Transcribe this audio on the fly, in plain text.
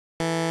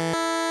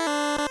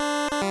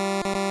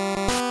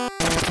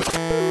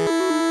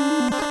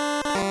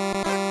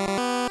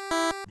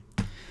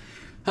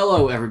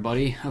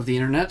everybody of the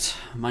internet.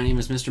 My name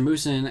is Mr.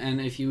 Moosin, and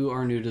if you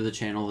are new to the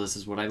channel, this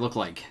is what I look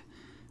like.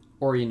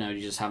 Or, you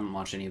just haven't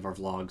watched any of our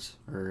vlogs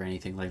or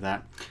anything like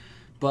that.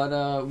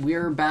 But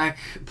we're back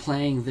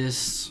playing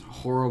this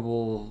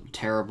horrible,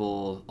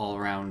 terrible,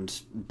 all-around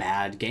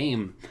bad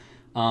game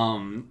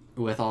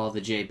with all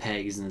the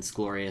JPEGs and its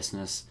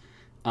gloriousness.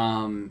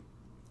 I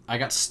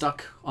got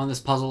stuck on this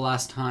puzzle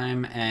last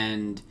time,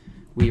 and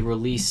we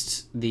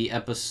released the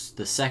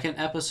second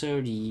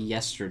episode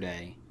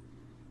yesterday,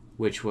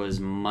 which was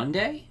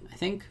Monday, I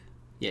think.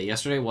 Yeah,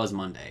 yesterday was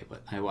Monday,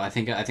 but I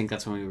think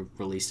that's when we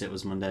released it,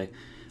 was Monday.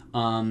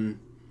 And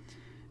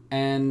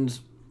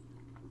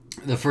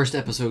the first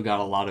episode got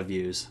a lot of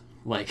views,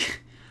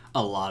 like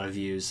a lot of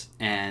views,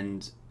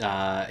 and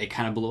it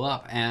kind of blew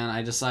up, and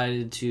I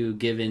decided to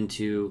give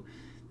into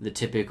the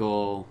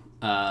typical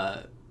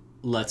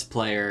Let's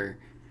Player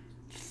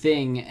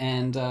thing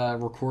and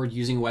record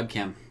using a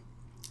webcam.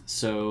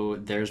 So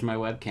there's my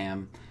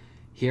webcam.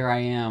 Here I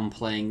am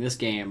playing this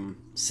game,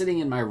 sitting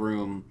in my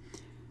room,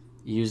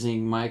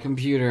 using my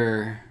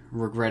computer,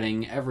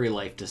 regretting every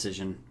life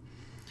decision.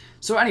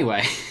 So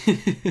anyway,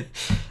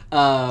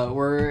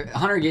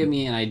 Hunter gave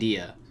me an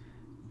idea,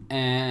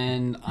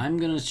 and I'm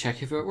gonna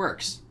check if it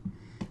works.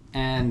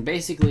 And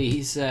basically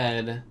he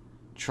said,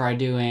 try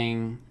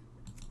doing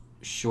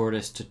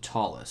shortest to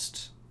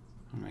tallest.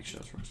 I'll make sure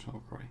that's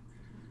recording.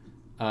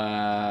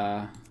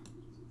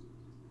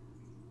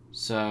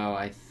 So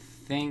I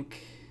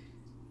think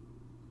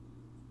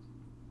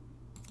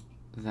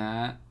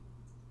that...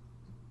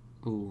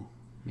 Ooh,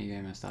 maybe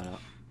I messed that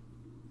up.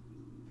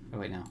 Oh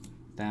wait, no.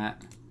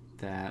 That.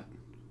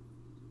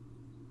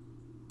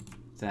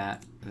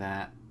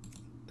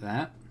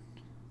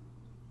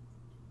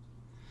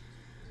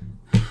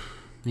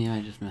 Maybe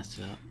I just messed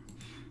it up.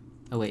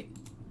 Oh wait.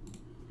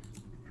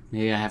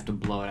 Maybe I have to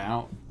blow it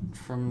out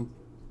from...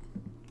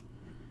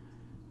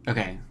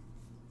 Okay.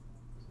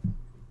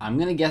 I'm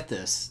gonna get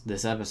this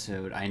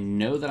episode. I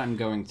know that I'm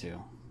going to.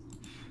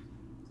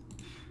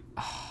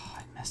 Oh,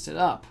 I messed it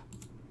up.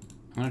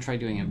 I'm gonna try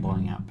doing it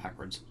blowing out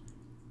backwards.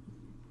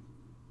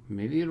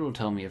 Maybe it'll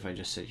tell me if I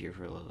just sit here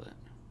for a little bit.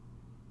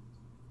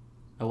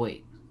 Oh,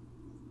 wait.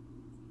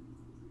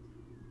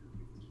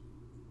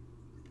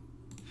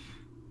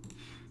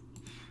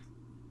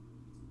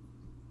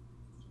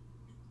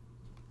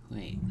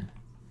 Wait.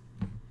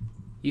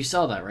 You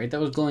saw that, right? That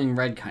was glowing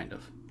red, kind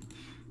of.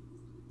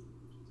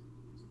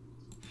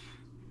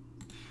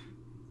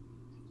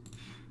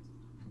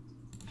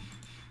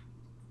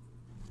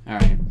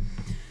 Alright.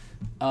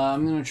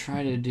 I'm gonna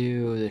try to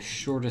do the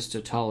shortest to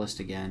tallest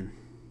again.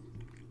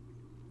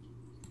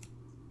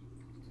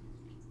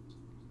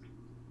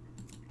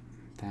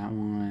 That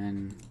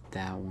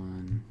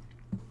one.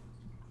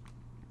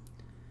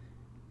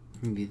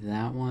 Maybe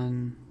that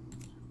one.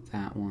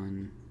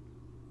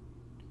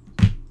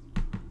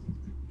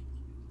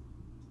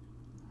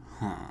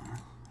 Huh.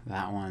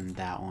 That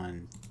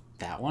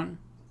one.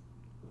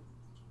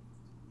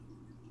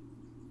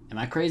 Am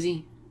I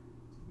crazy?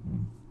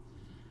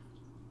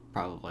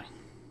 Probably.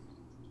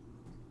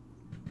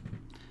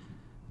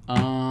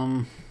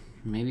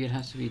 Maybe it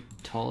has to be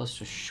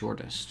tallest or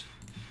shortest.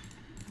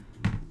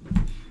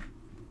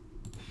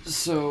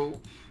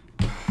 So,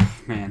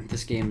 man,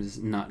 this game is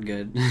not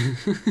good.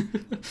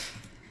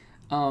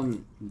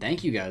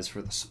 Thank you guys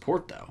for the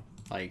support, though.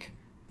 Like,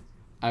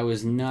 I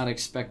was not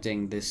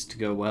expecting this to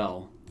go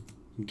well,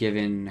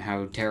 given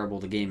how terrible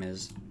the game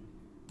is.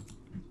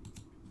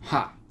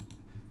 Ha!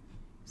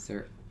 Is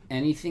there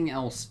anything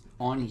else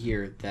on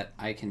here that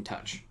I can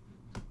touch?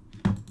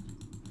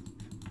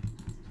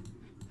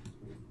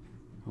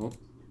 Oh.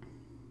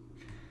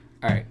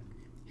 Alright,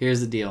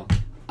 here's the deal.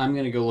 I'm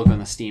gonna go look on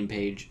the Steam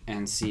page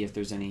and see if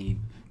there's any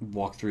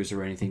walkthroughs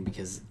or anything,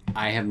 because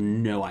I have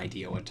no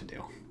idea what to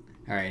do.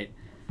 Alright.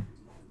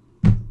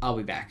 I'll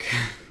be back.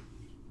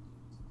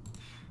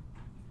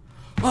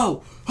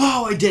 Oh,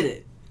 I did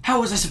it! How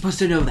was I supposed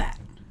to know that?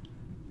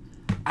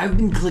 I've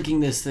been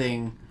clicking this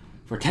thing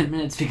for 10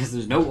 minutes because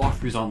there's no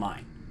walkthroughs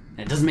online.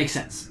 And it doesn't make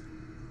sense.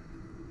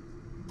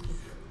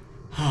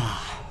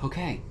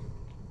 Okay.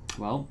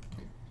 Well,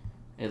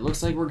 it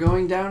looks like we're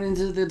going down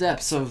into the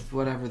depths of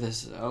whatever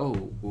this... Oh,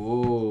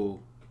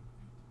 whoa.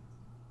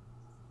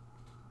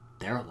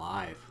 They're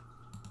alive.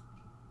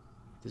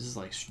 This is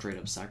like straight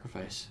up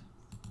sacrifice.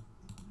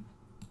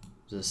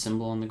 There's a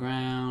symbol on the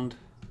ground.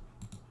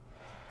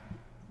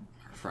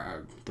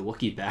 For the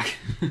Wookiee's back.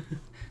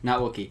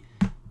 Not Wookiee.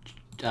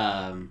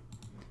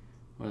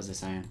 What was I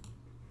saying?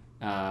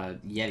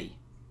 Yeti.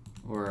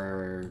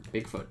 Or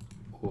Bigfoot.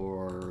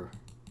 Or...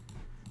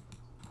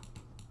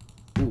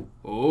 Ooh.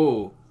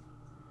 Oh.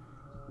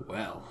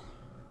 Well.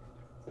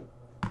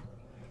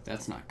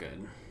 That's not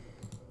good.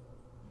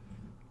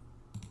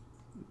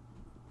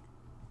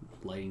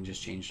 Lighting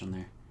just changed on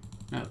there.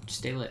 No,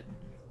 stay lit.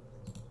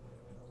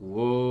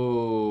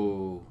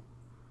 Whoa.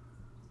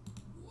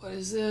 What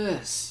is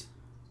this?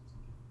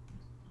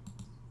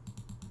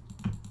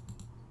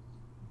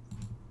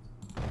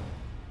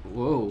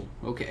 Whoa,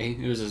 okay.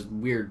 It was this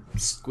weird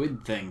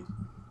squid thing.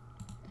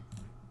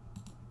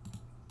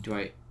 Do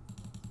I...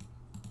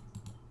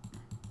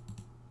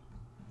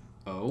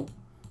 Oh.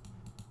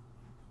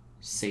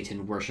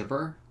 Satan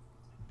worshipper.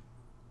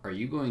 Are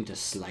you going to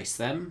slice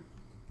them?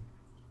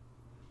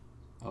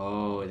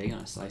 Oh, are they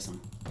gonna slice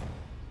them?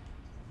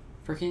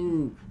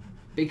 Freaking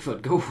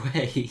Bigfoot, go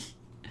away.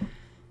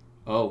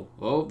 Oh,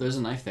 oh, there's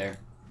a knife there.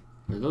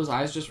 Are those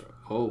eyes just...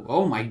 Oh,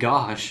 oh my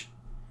gosh.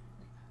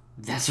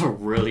 That's a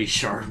really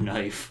sharp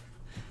knife.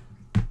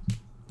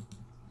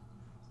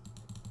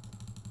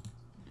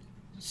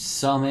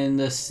 Summon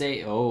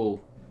the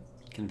Oh.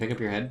 Can I pick up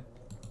your head?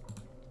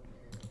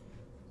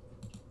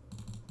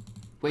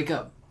 Wake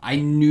up. I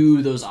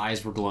knew those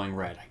eyes were glowing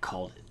red. I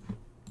called it.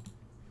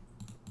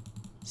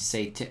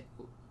 Satan.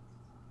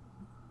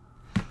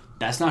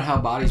 That's not how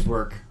bodies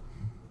work.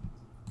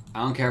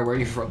 I don't care where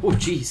you're from. Oh,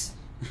 jeez.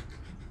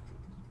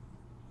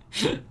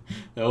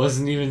 That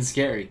wasn't even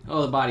scary.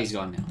 Oh, the body's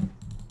gone now.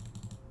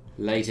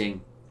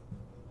 Lighting.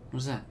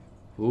 What's that?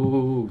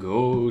 Ooh,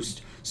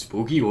 ghost.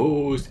 Spooky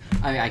ghost.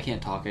 I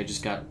can't talk. I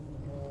just got...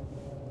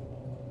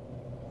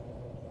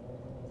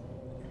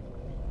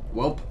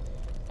 Welp.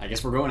 I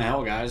guess we're going to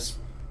hell, guys.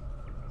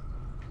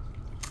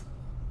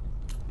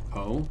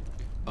 Oh.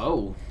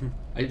 Oh.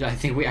 I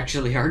think we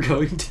actually are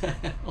going to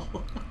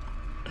hell.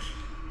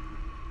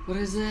 What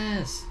is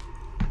this?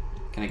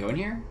 Can I go in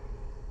here?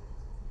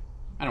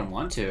 I don't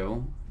want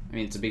to. I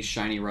mean, it's a big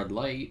shiny red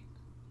light.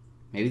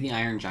 Maybe the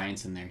Iron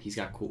Giant's in there. He's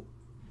got cool...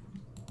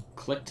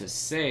 Click to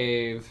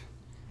save.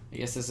 I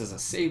guess this is a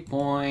save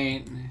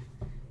point.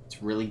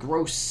 It's really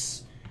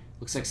gross.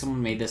 Looks like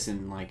someone made this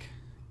in, like,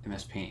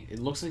 MS Paint. It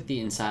looks like the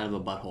inside of a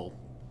butthole.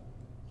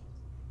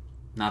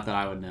 Not that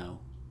I would know.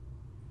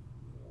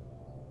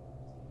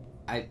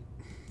 I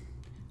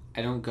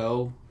don't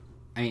go...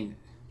 I mean...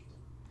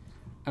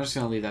 I'm just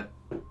gonna leave that...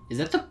 Is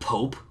that the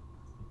Pope?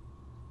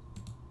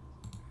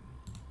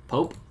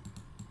 Pope?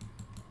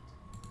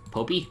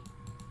 Popey?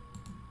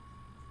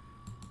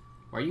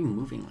 Why are you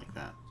moving like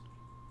that?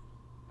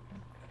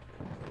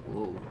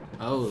 Whoa.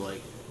 Oh,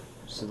 like...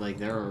 So, like,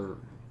 there are...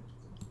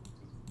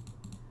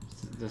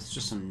 That's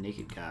just some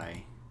naked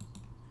guy.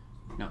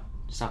 No,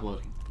 stop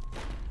loading.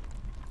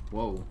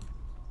 Whoa.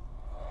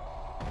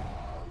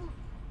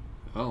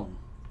 Oh.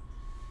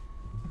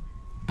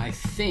 I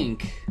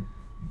think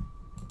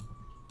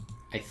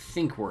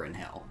we're in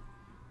hell.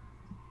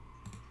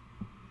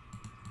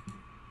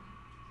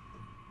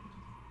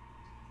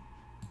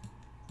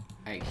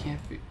 I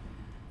can't be...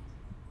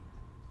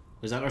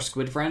 Was that our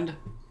squid friend?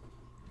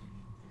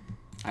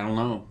 I don't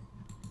know.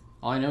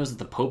 All I know is that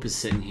the Pope is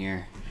sitting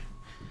here.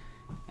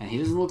 And he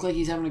doesn't look like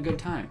he's having a good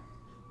time.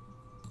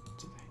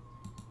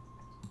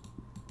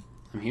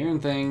 I'm hearing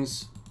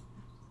things.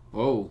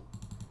 Whoa.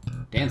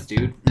 Dance,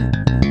 dude.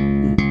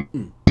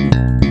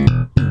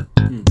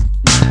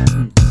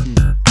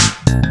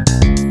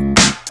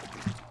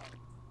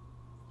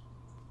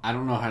 I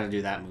don't know how to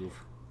do that move.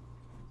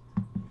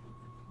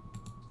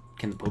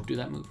 Can the Pope do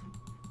that move?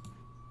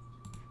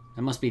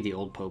 That must be the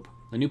old Pope.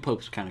 The new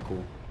Pope's kind of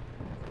cool.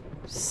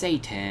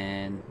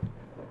 Satan.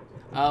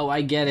 Oh,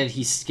 I get it.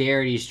 He's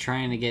scared. He's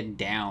trying to get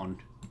down.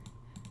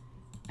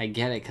 I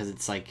get it because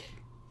it's like,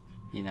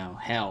 you know,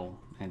 hell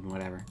and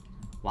whatever.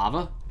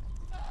 Lava?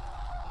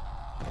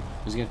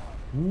 Who's good?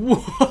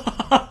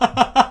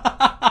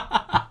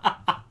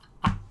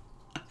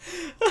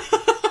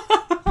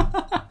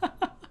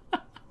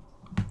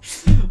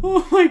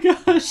 Oh my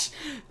gosh.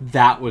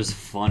 That was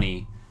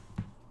funny.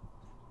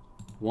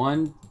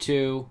 1,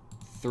 2,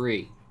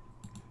 3.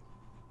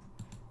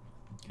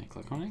 Can I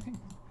click on anything?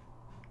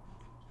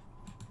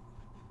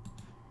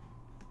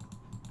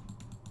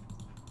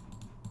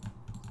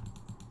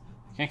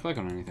 Can't click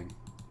on anything.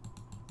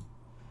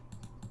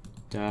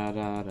 Da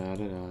da da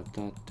da da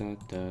da da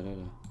da da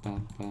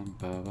bum bum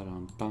ba ba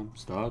dum bum.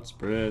 Start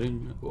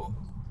spreading. Whoa.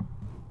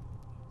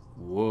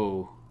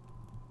 Whoa.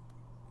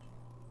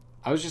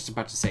 I was just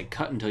about to say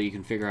cut until you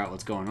can figure out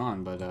what's going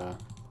on, but oh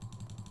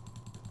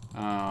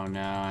no,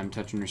 I'm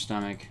touching her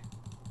stomach.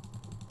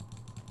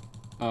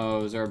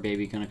 Oh, is our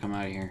baby gonna come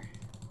out of here?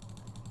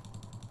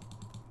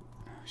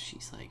 Oh,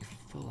 she's like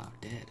full out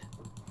dead.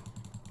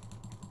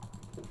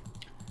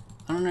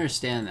 I don't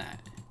understand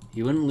that.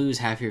 You wouldn't lose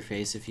half your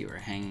face if you were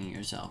hanging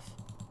yourself.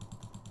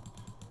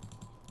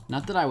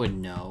 Not that I would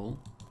know.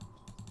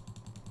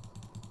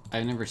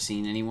 I've never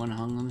seen anyone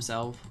hung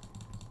themselves.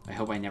 I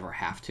hope I never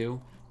have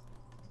to.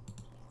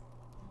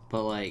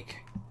 But like,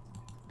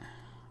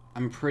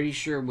 I'm pretty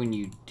sure when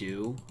you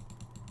do,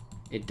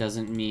 it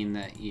doesn't mean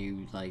that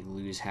you like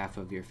lose half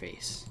of your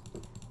face.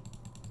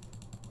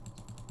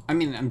 I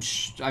mean,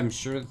 I'm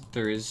sure that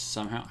there is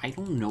somehow. I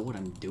don't know what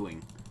I'm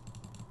doing.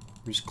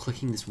 I'm just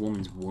clicking this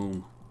woman's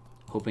womb,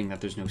 hoping that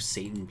there's no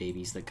Satan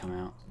babies that come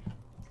out.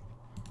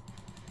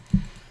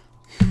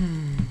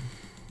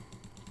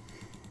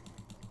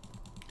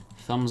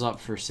 Thumbs up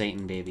for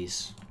Satan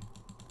babies.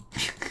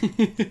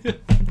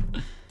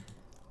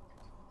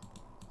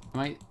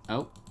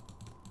 Oh,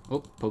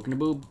 poking a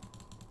boob.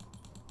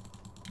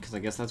 Because I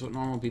guess that's what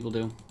normal people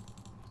do.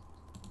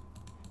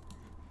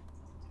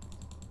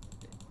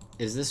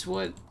 Is this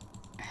what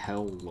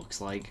hell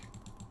looks like.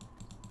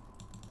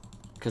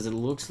 Because it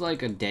looks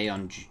like a day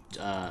on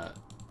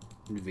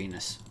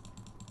Venus.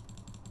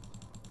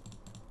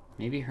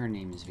 Maybe her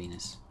name is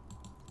Venus.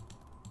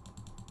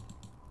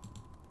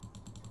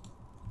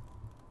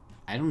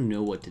 I don't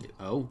know what to do.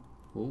 Oh.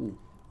 Oh.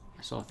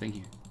 I saw a thing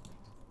here.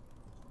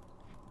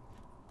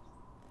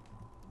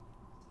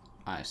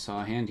 I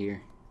saw a hand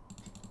here.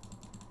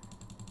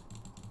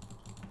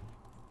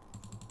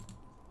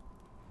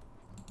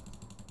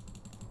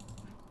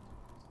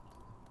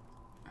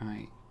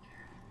 Alright.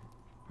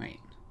 Wait.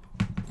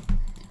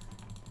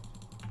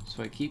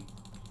 So I keep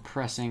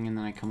pressing and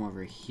then I come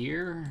over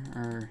here,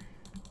 or...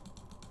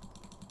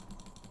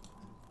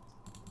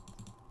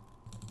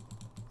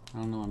 I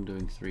don't know, I'm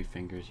doing 3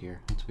 fingers here.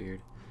 That's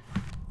weird.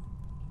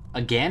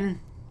 Again?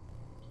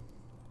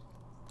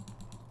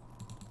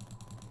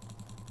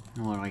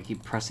 What, do I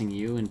keep pressing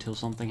you until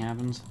something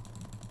happens?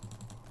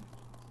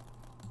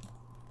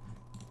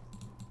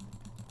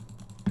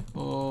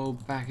 Oh,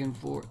 back and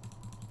forth.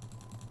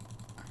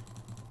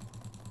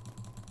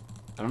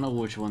 I don't know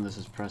which one this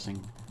is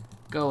pressing.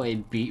 Go away,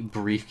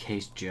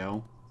 Briefcase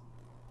Joe.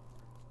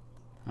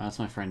 Oh, that's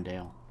my friend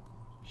Dale.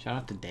 Shout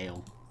out to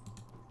Dale.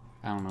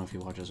 I don't know if he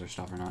watches our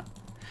stuff or not.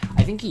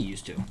 I think he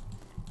used to.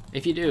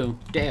 If you do,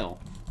 Dale.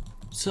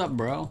 Sup,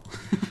 bro?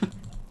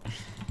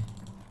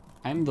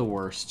 I'm the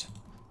worst.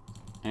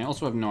 I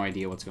also have no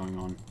idea what's going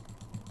on.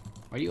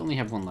 Why do you only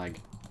have 1 leg?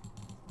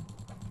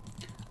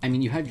 I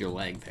mean, you have your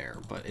leg there,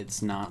 but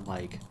it's not,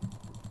 like,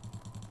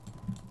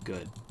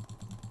 good.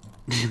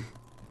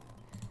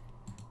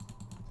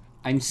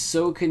 I'm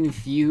so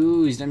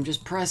confused. I'm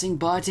just pressing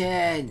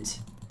buttons.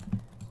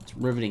 It's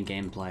riveting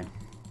gameplay.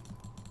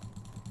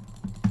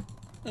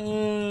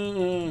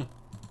 Oh,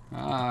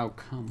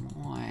 come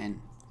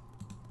on.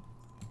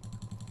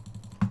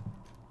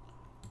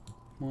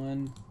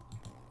 1,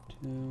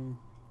 2.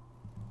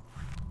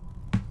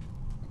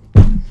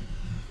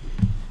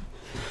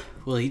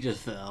 Well, he just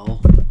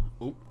fell.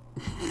 Oh.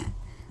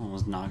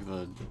 Almost knocked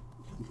the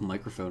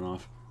microphone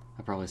off.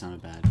 That probably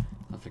sounded bad.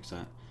 I'll fix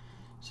that.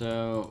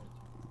 So,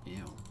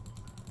 ew.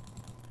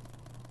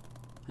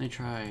 Let me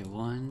try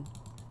 1,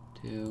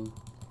 2.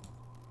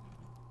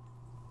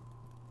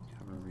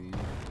 Cover read.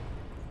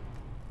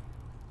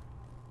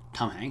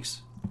 Tom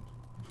Hanks?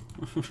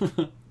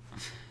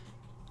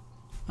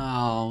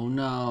 Oh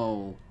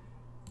no.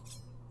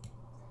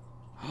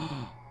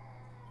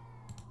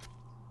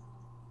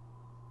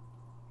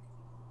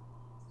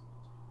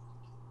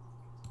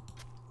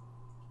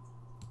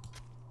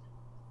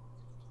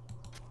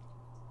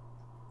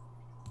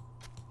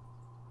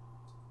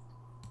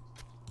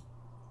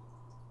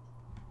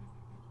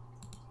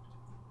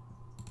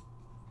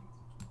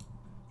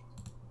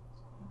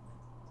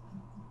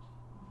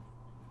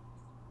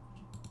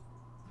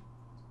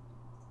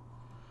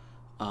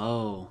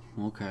 Oh,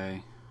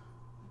 okay.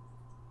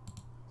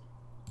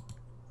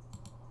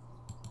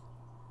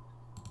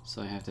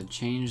 So I have to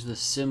change the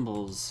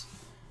symbols.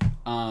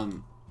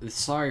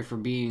 Sorry for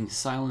being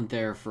silent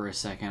there for a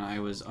second. I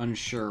was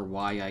unsure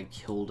why I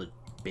killed a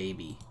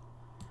baby.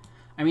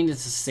 I mean,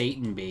 it's a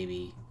Satan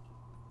baby.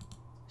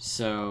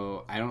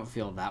 So I don't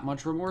feel that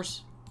much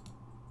remorse.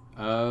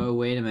 Oh,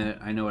 wait a minute.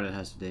 I know what it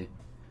has to do.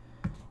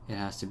 It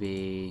has to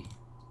be...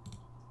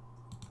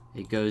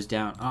 It goes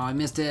down. Oh, I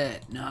missed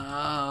it.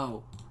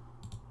 No.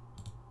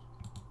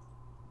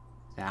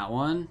 That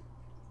one.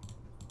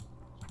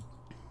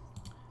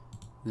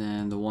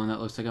 Then the one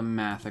that looks like a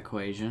math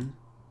equation.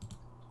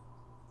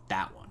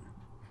 That one.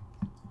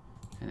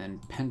 And then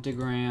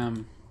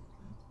pentagram.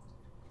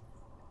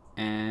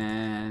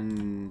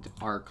 And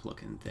arc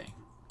looking thing.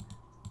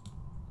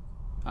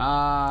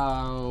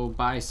 Oh,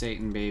 bye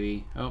Satan,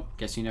 baby. Oh,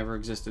 guess you never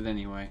existed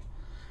anyway.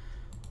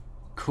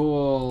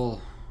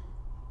 Cool.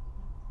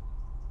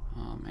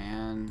 Oh,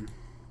 man.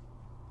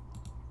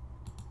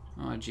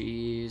 Oh,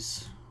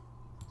 jeez.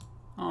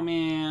 Oh,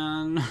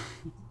 man.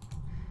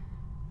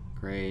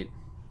 Great.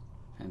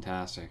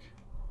 Fantastic.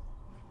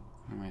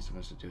 What am I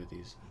supposed to do with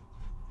these?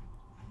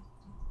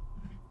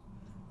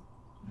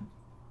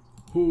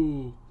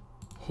 Ho,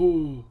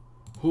 ho,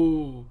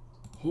 ho,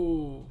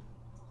 ho.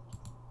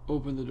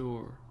 Open the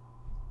door.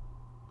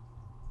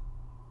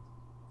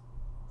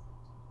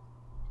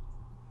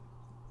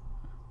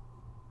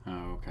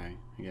 Oh, okay.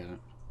 I get it.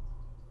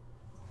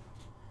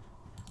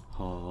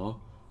 Ho,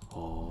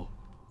 ho,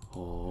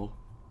 ho,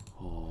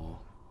 ho,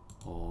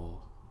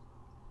 ho.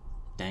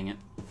 Dang it.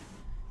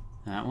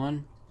 That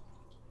one.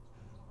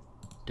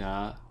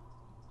 Duh.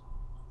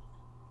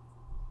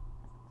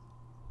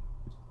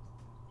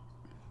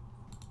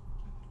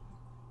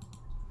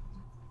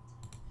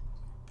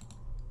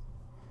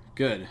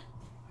 Good.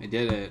 I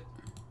did it.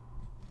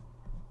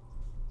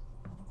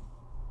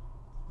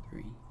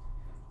 3,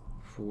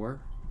 4,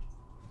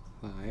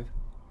 5,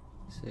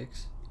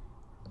 6,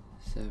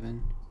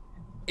 7,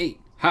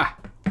 8. Ha!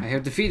 I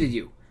have defeated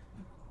you.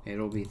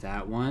 It'll be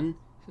that one,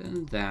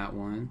 then that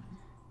one,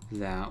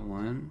 that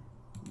one,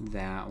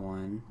 that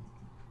one,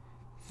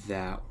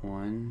 that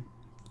one,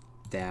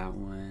 that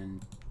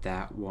one,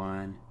 that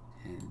one,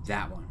 and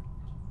that one.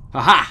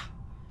 Haha!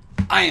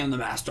 I am the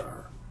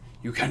master.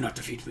 You cannot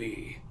defeat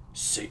me,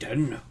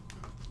 Satan.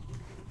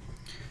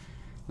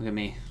 Look at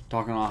me,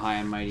 talking all high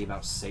and mighty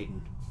about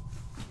Satan.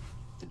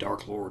 The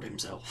Dark Lord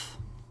himself.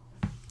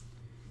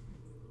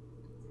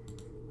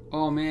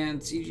 Oh man,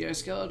 CGI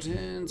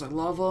skeletons. I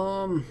love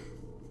them.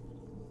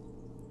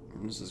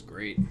 This is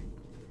great.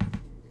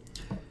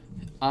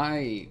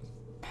 I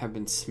have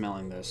been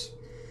smelling this.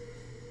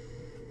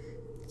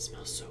 It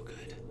smells so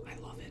good. I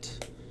love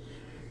it.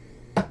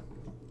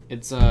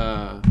 It's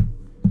a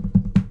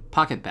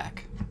pocket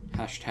back.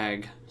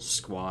 Hashtag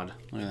squad.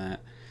 Look at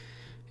that.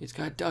 It's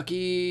got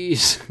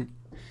duckies.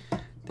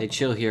 They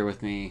chill here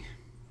with me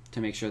to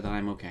make sure that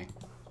I'm okay.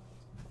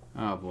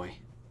 Oh boy.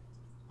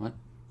 What?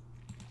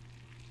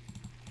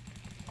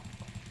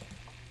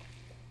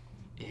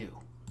 Ew.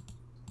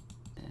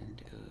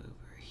 And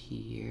over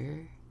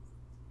here.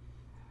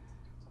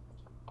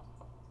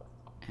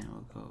 And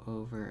we'll go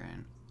over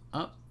and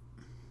up.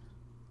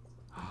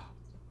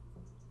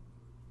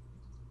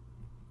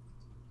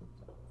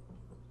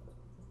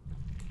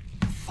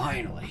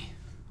 Finally.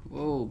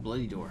 Whoa,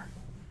 bloody door.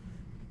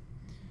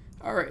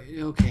 Alright,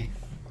 okay.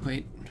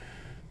 Wait.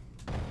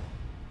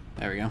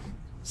 There we go.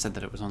 Said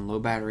that it was on low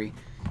battery.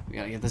 We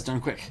gotta get this done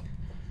quick.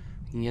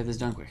 We can get this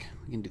done quick.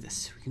 We can do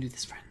this. We can do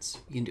this, friends.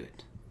 We can do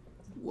it.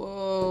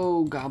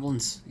 Whoa,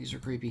 goblins. These are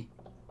creepy.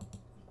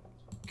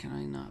 Can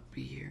I not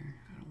be here?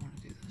 I don't want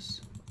to do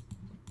this.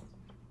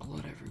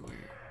 Blood everywhere.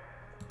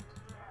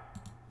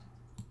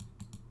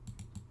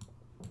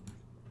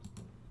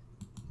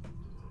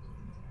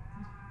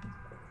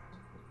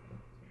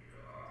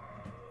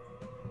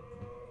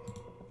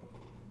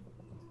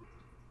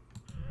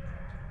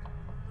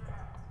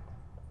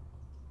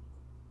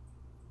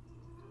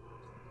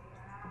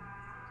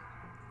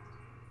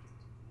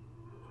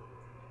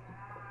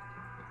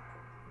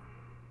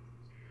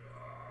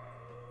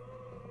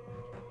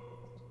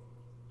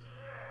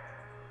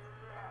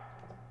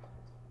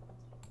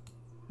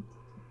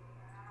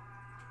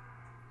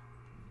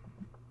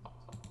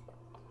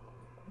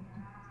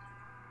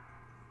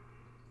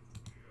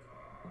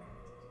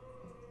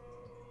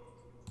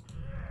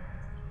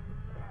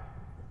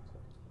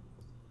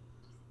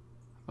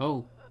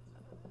 Oh.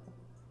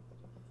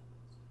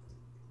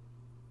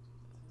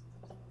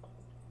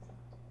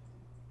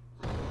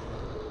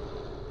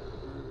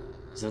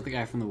 Is that the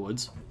guy from the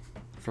woods?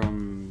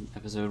 From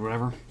episode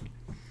whatever?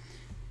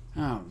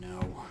 Oh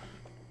no.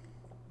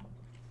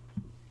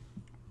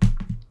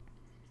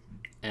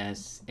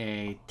 S-A-T-A-S.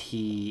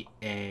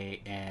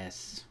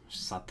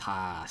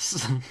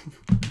 Satas.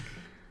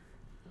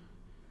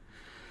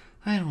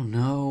 I don't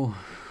know.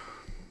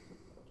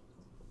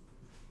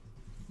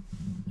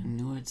 I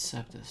knew it's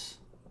Septus.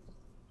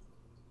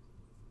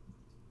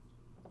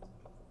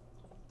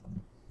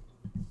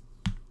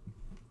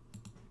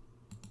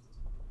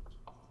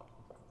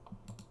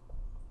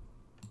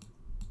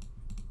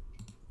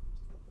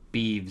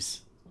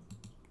 Beeves.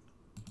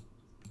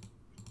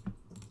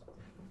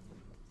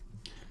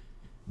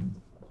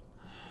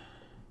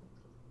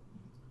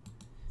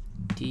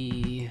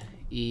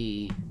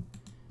 D-E-V-I-L.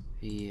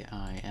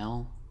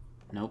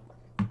 Nope.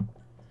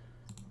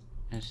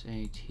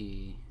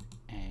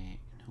 S-A-T-A.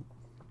 Nope.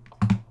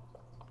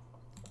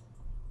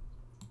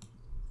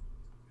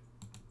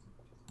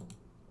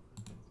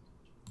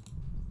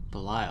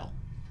 Belial.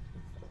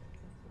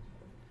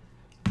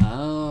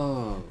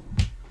 Oh.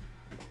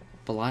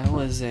 Belial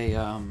is a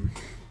an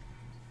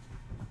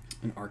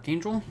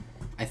archangel,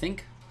 I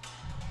think.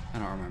 I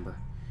don't remember.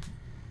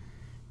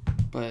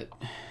 But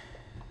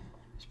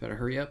just better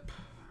hurry up.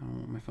 I don't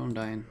want my phone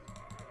dying.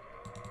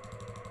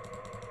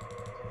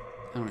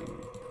 I don't even.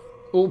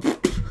 Oh.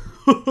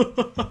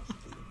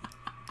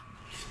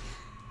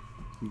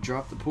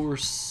 Drop the poor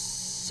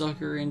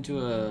sucker into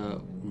a.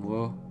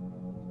 Whoa.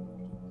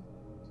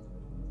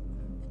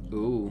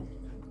 Ooh.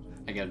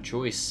 I got a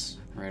choice.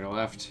 Right or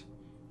left.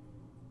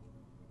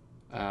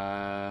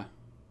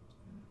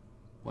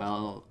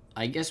 Well,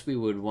 I guess we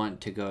would want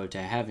to go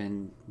to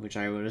heaven, which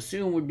I would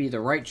assume would be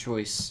the right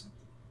choice.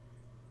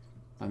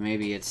 But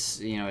maybe it's,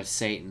 you know, it's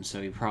Satan,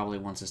 so he probably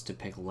wants us to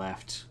pick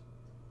left.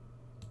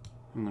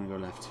 I'm gonna go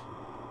left.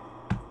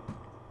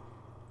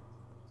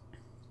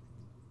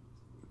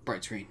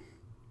 Bright screen.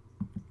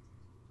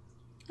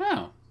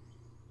 Oh.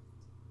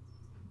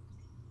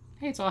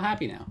 Hey, it's all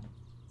happy now.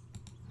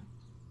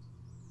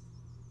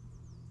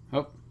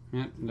 Oh,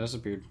 yeah, it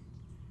disappeared.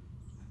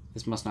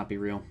 This must not be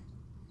real.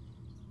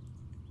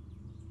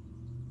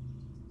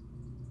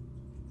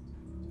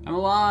 I'm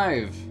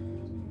alive!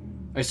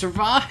 I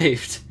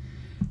survived!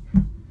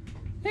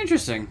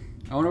 Interesting.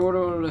 I wonder what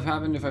would have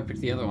happened if I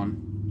picked the other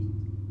one.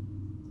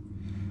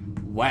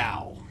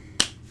 Wow.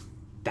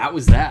 That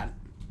was that.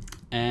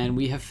 And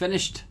we have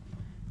finished.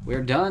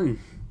 We're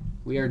done.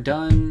 We are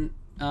done.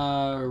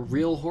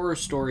 Real Horror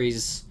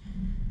Stories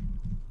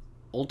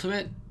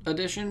Ultimate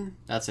Edition?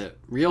 That's it.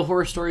 Real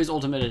Horror Stories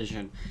Ultimate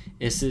Edition.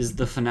 This is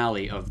the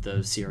finale of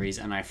the series,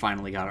 and I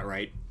finally got it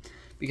right.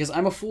 Because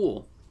I'm a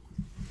fool.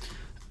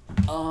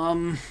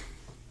 Wow.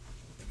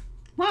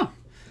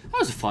 That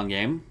was a fun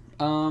game.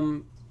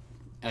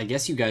 I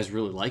guess you guys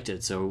really liked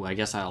it, so I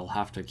guess I'll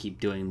have to keep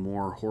doing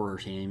more horror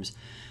games.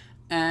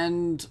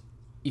 And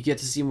you get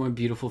to see my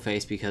beautiful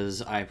face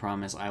because I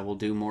promise I will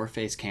do more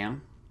face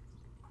cam.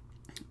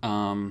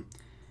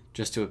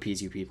 Just to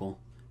appease you people.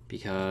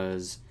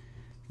 Because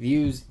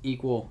views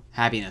equal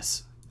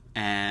happiness.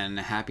 And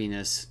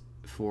happiness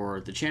for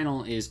the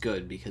channel is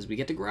good because we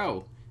get to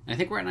grow. And I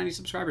think we're at 90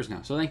 subscribers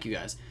now. So thank you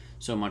guys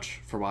so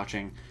much for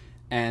watching.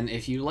 And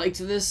if you liked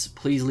this,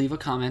 please leave a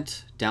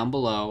comment down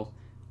below.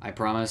 I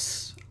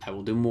promise I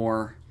will do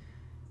more.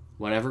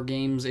 Whatever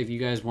games, if you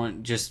guys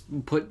want,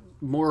 just put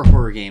more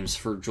horror games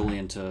for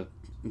Julian to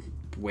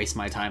waste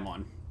my time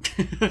on.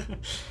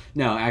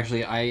 No,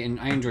 actually, I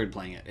enjoyed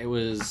playing it. It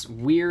was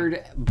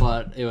weird,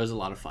 but it was a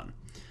lot of fun.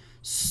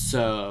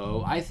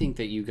 So I think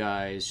that you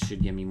guys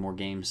should give me more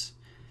games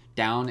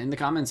down in the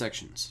comment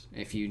sections.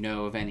 If you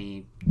know of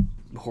any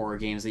horror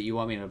games that you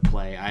want me to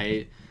play.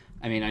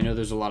 I mean, I know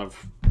there's a lot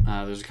of,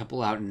 there's a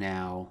couple out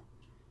now.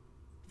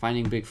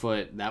 Finding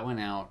Bigfoot, that went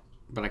out,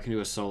 but I can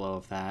do a solo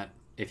of that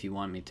if you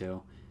want me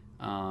to.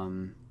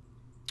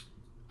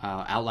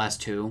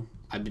 Outlast 2,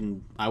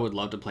 I would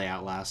love to play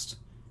Outlast.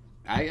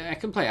 I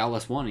could play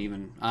Outlast 1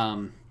 even.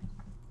 I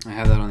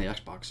have that on the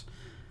Xbox.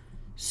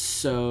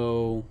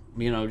 So,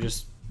 you know,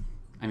 just,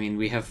 I mean,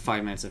 we have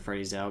 5 Nights at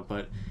Freddy's out,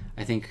 but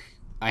I think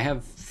I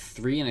have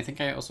 3, and I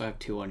think I also have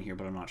 2 on here,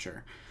 but I'm not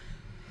sure.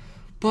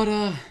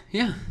 But,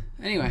 yeah.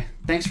 Anyway,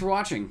 thanks for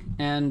watching,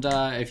 and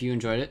if you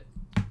enjoyed it,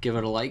 give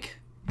it a like.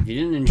 If you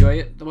didn't enjoy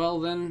it, well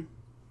then,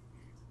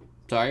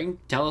 sorry,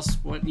 tell us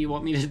what you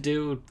want me to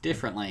do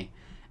differently,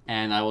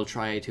 and I will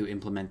try to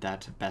implement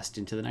that best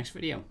into the next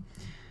video.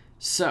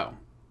 So,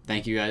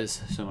 thank you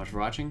guys so much for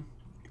watching,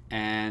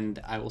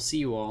 and I will see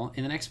you all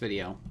in the next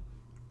video.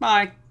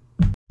 Bye!